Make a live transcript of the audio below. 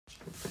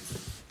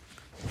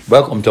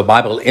Welcome to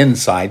Bible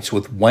Insights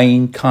with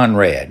Wayne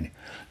Conrad.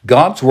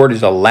 God's Word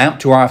is a lamp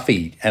to our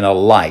feet and a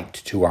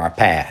light to our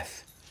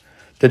path.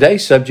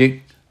 Today's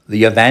subject,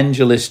 the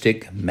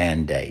evangelistic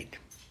mandate.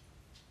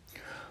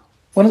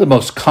 One of the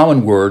most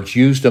common words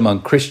used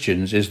among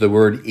Christians is the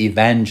word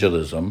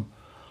evangelism,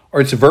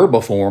 or its verbal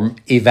form,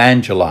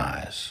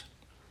 evangelize.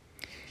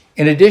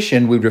 In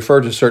addition, we refer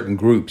to certain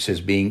groups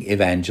as being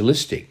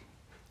evangelistic.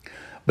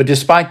 But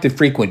despite the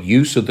frequent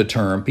use of the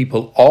term,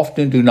 people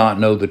often do not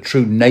know the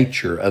true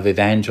nature of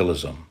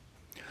evangelism.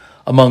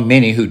 Among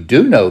many who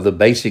do know the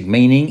basic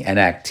meaning and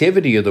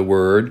activity of the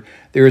word,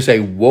 there is a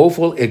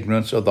woeful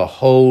ignorance of the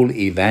whole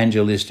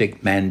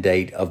evangelistic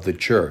mandate of the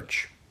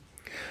church.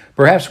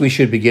 Perhaps we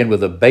should begin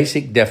with a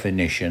basic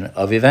definition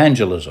of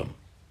evangelism.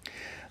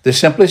 The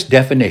simplest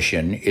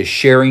definition is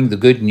sharing the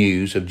good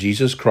news of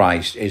Jesus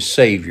Christ as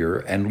Savior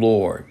and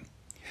Lord.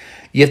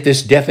 Yet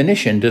this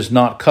definition does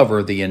not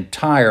cover the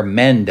entire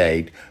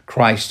mandate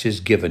Christ has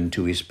given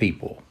to his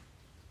people.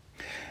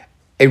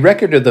 A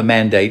record of the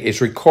mandate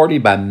is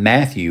recorded by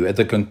Matthew at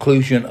the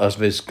conclusion of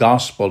his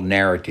gospel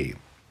narrative.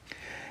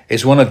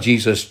 As one of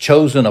Jesus'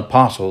 chosen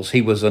apostles,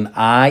 he was an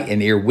eye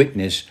and ear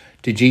witness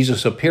to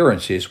Jesus'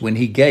 appearances when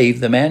he gave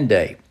the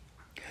mandate.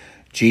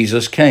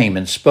 Jesus came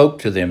and spoke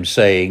to them,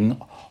 saying,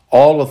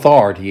 "All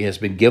authority has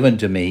been given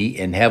to me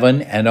in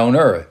heaven and on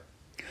earth.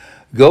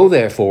 Go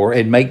therefore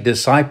and make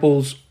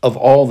disciples of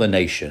all the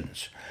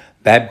nations,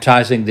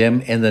 baptizing them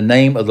in the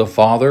name of the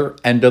Father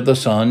and of the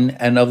Son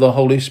and of the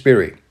Holy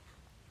Spirit,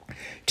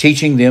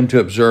 teaching them to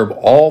observe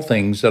all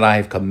things that I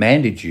have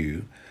commanded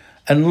you.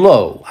 And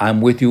lo, I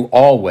am with you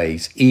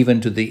always,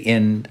 even to the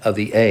end of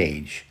the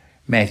age."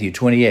 Matthew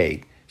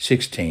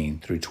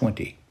 28:16 through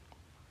 20.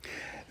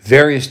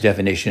 Various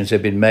definitions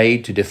have been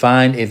made to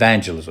define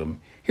evangelism.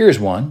 Here's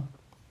one.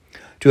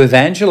 To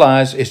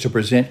evangelize is to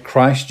present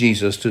Christ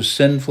Jesus to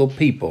sinful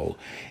people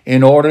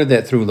in order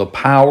that through the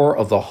power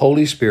of the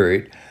Holy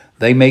Spirit,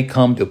 they may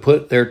come to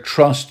put their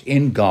trust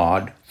in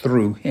God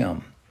through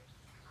him.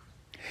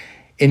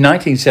 In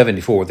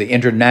 1974, the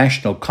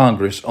International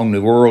Congress on the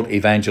World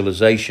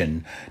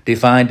Evangelization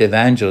defined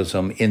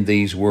evangelism in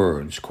these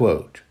words,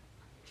 quote,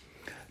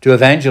 "To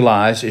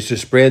evangelize is to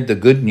spread the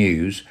good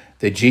news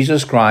that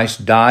Jesus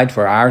Christ died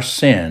for our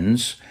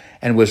sins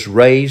and was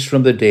raised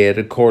from the dead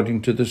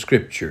according to the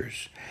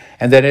Scriptures,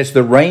 and that as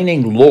the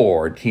reigning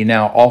Lord, he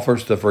now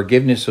offers the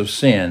forgiveness of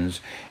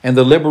sins and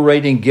the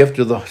liberating gift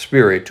of the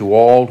Spirit to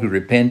all who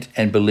repent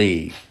and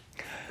believe.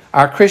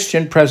 Our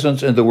Christian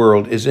presence in the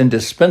world is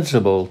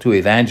indispensable to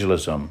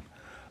evangelism,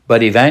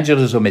 but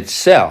evangelism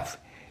itself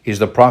is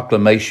the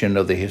proclamation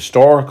of the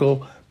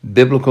historical,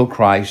 biblical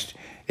Christ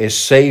as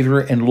Savior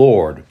and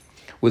Lord,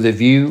 with a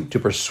view to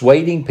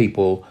persuading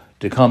people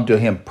to come to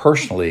him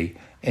personally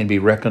and be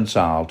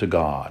reconciled to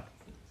God.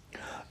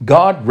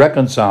 God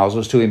reconciles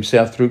us to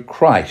himself through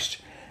Christ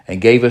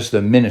and gave us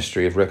the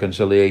ministry of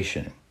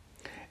reconciliation.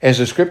 As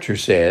the scripture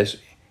says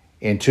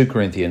in 2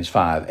 Corinthians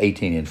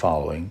 5:18 and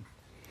following,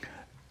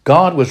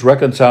 God was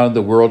reconciling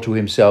the world to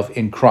himself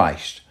in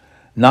Christ,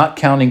 not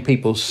counting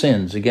people's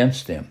sins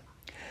against them.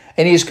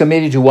 And he has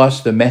committed to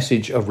us the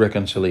message of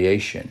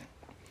reconciliation.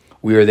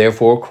 We are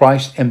therefore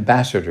Christ's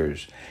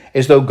ambassadors,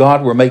 as though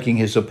God were making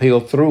his appeal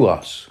through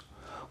us.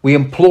 We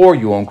implore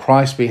you on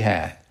Christ's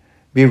behalf,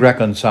 be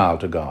reconciled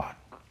to God."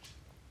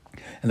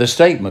 And the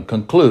statement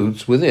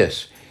concludes with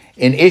this: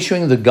 "In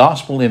issuing the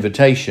gospel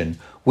invitation,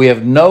 we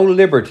have no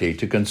liberty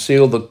to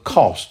conceal the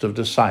cost of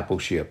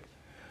discipleship.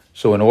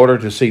 So in order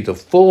to see the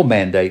full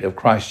mandate of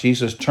Christ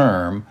Jesus'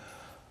 term,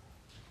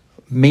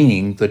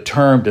 meaning the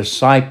term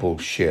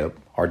discipleship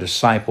or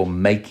disciple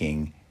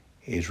making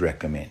is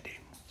recommended."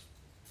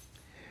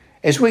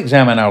 As we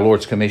examine our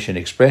Lord's commission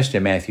expressed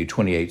in Matthew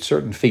 28,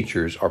 certain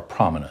features are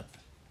prominent.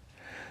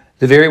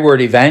 The very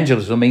word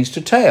evangelism means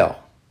to tell,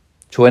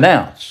 to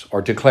announce,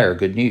 or declare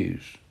good news.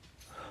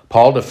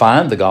 Paul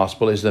defined the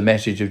gospel as the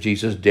message of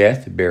Jesus'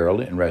 death, burial,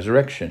 and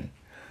resurrection.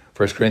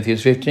 1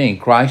 Corinthians 15,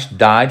 Christ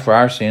died for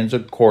our sins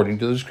according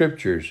to the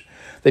Scriptures,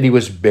 that he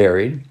was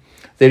buried,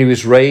 that he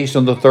was raised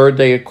on the third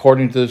day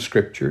according to the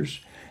Scriptures,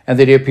 and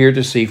that he appeared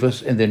to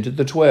Cephas and then to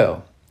the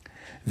 12.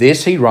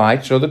 This, he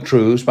writes, are the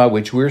truths by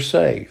which we are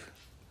saved.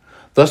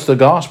 Thus, the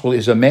gospel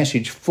is a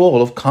message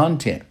full of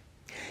content.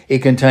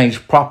 It contains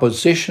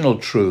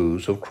propositional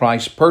truths of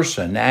Christ's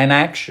person and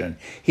action,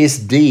 his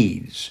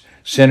deeds,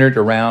 centered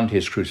around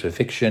his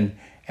crucifixion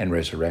and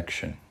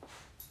resurrection.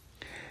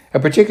 A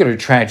particular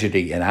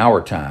tragedy in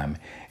our time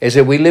is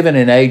that we live in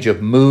an age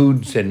of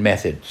moods and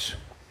methods.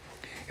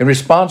 In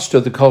response to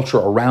the culture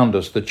around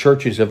us, the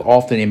churches have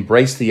often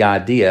embraced the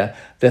idea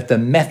that the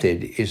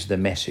method is the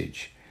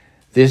message.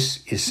 This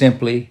is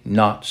simply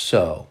not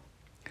so.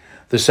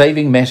 The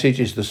saving message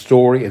is the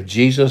story of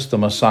Jesus the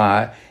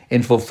Messiah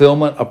in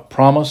fulfillment of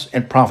promise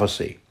and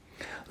prophecy.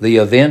 The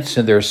events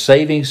and their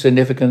saving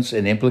significance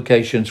and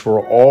implications for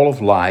all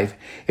of life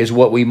is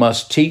what we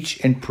must teach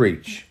and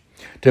preach.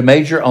 To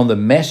major on the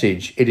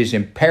message, it is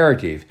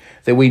imperative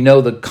that we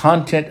know the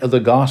content of the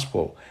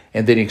gospel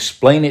and then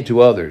explain it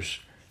to others.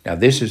 Now,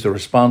 this is the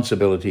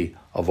responsibility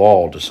of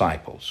all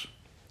disciples.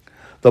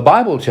 The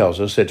Bible tells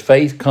us that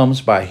faith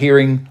comes by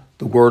hearing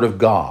the Word of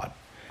God.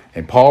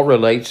 And Paul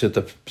relates that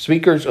the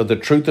speakers of the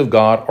truth of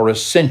God are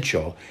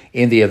essential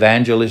in the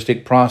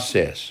evangelistic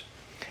process.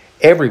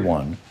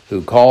 Everyone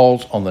who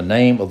calls on the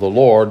name of the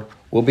Lord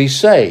will be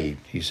saved,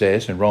 he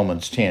says in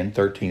Romans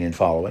 10:13 and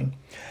following.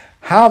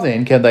 How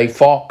then can they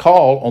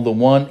call on the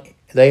one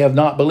they have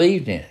not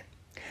believed in?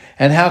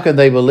 And how can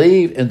they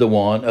believe in the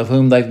one of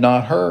whom they've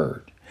not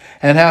heard?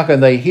 And how can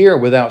they hear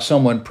without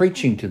someone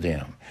preaching to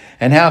them?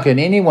 And how can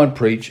anyone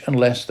preach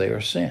unless they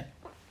are sent?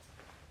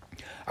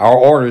 Our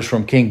orders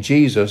from King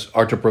Jesus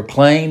are to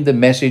proclaim the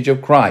message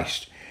of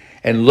Christ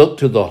and look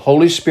to the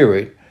Holy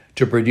Spirit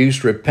to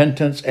produce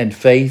repentance and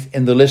faith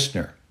in the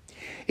listener.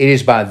 It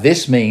is by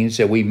this means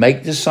that we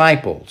make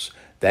disciples,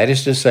 that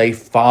is to say,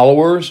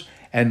 followers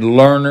and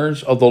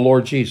learners of the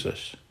Lord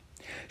Jesus.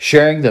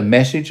 Sharing the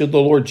message of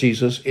the Lord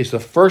Jesus is the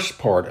first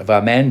part of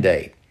our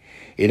mandate.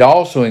 It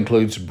also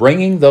includes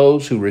bringing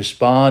those who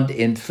respond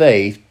in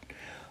faith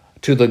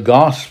to the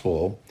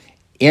gospel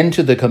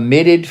into the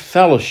committed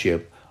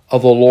fellowship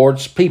of the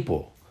Lord's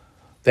people,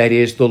 that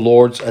is, the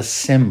Lord's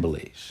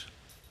assemblies.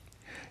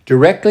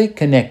 Directly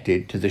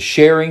connected to the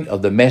sharing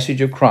of the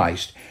message of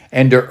Christ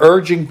and to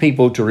urging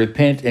people to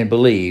repent and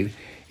believe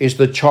is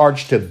the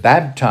charge to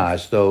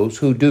baptize those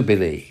who do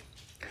believe.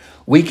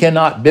 We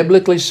cannot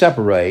biblically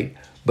separate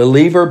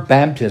believer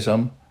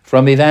baptism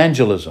from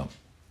evangelism.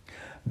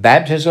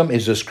 Baptism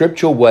is a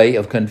scriptural way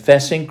of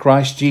confessing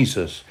Christ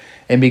Jesus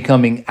and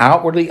becoming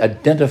outwardly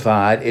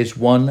identified as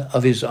one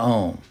of his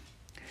own.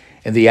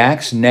 In the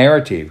Acts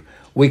narrative,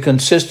 we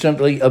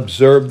consistently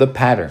observe the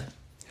pattern.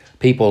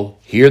 People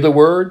hear the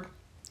word,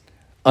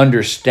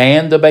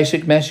 understand the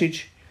basic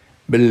message,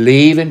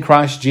 believe in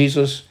Christ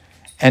Jesus,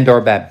 and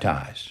are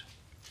baptized.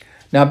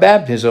 Now,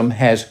 baptism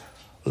has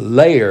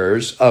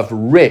layers of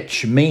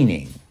rich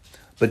meaning,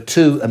 but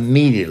two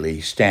immediately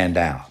stand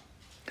out.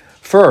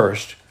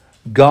 First,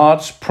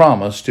 God's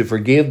promise to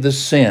forgive the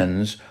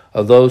sins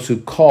of those who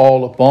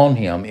call upon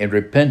him in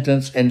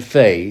repentance and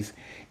faith,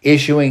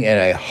 issuing in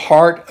a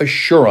heart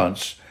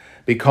assurance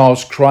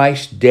because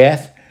Christ's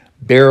death,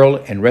 burial,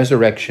 and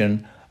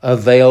resurrection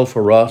avail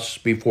for us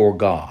before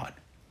God.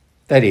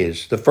 That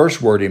is, the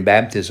first word in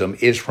baptism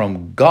is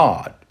from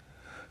God,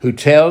 who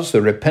tells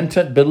the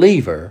repentant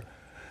believer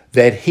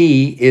that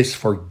he is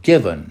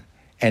forgiven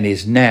and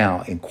is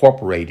now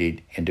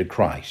incorporated into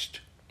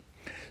Christ.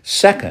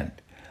 Second,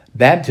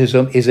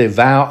 baptism is a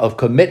vow of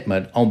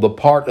commitment on the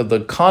part of the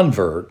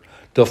convert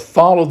to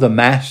follow the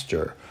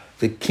Master,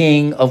 the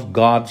King of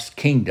God's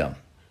kingdom.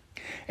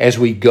 As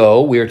we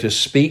go, we are to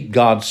speak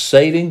God's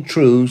saving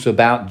truths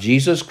about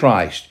Jesus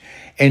Christ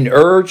and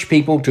urge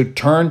people to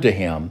turn to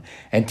him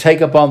and take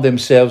upon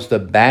themselves the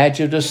badge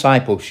of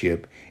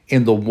discipleship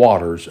in the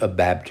waters of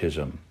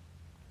baptism.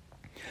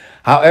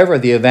 However,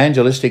 the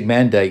evangelistic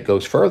mandate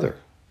goes further.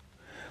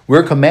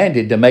 We're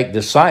commanded to make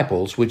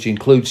disciples, which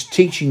includes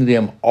teaching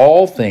them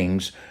all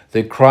things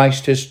that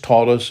Christ has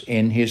taught us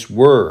in his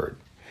word.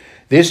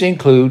 This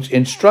includes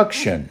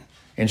instruction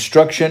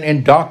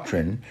in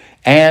doctrine,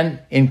 and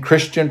in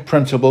Christian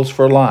principles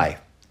for life.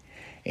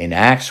 In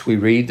Acts, we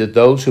read that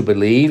those who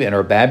believe and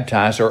are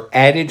baptized are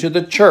added to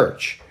the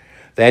church,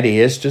 that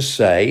is to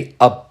say,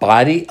 a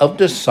body of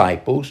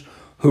disciples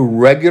who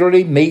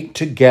regularly meet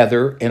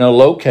together in a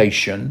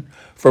location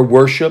for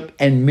worship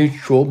and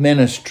mutual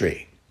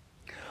ministry.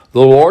 The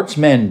Lord's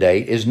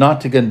mandate is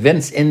not to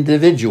convince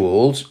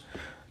individuals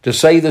to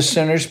say the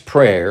sinner's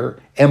prayer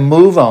and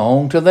move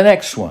on to the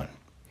next one.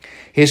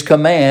 His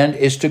command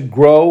is to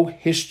grow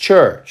his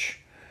church,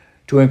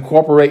 to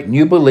incorporate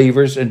new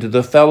believers into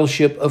the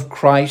fellowship of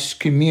Christ's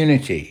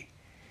community.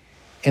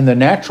 In the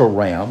natural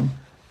realm,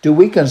 do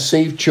we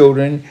conceive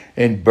children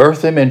and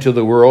birth them into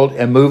the world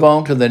and move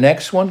on to the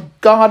next one?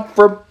 God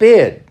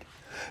forbid.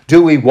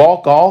 Do we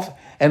walk off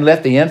and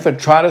let the infant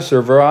try to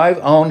survive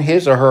on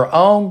his or her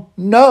own?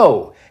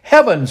 No.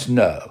 Heavens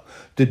no.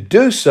 To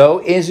do so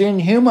is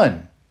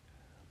inhuman.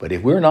 But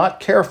if we're not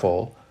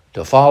careful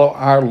to follow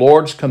our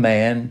Lord's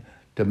command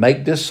to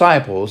make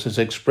disciples as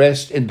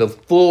expressed in the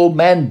full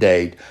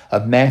mandate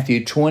of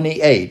Matthew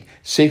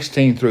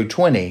 28:16 through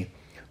 20,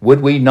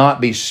 would we not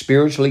be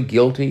spiritually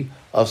guilty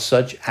of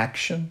such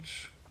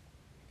actions?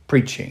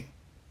 Preaching,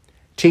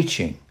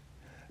 teaching,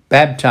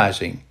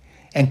 baptizing,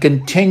 and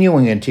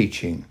continuing in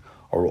teaching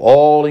are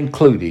all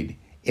included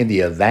in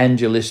the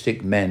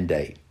evangelistic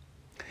mandate.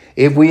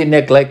 If we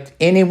neglect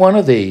any one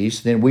of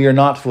these, then we are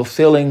not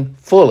fulfilling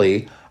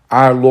fully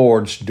our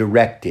Lord's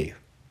directive.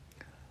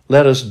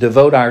 Let us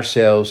devote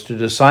ourselves to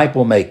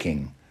disciple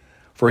making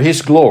for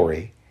his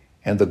glory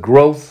and the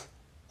growth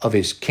of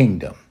his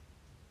kingdom.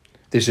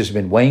 This has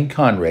been Wayne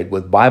Conrad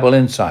with Bible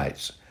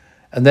Insights.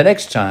 And the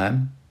next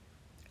time,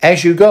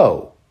 as you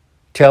go,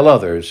 tell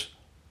others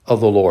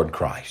of the Lord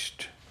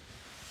Christ.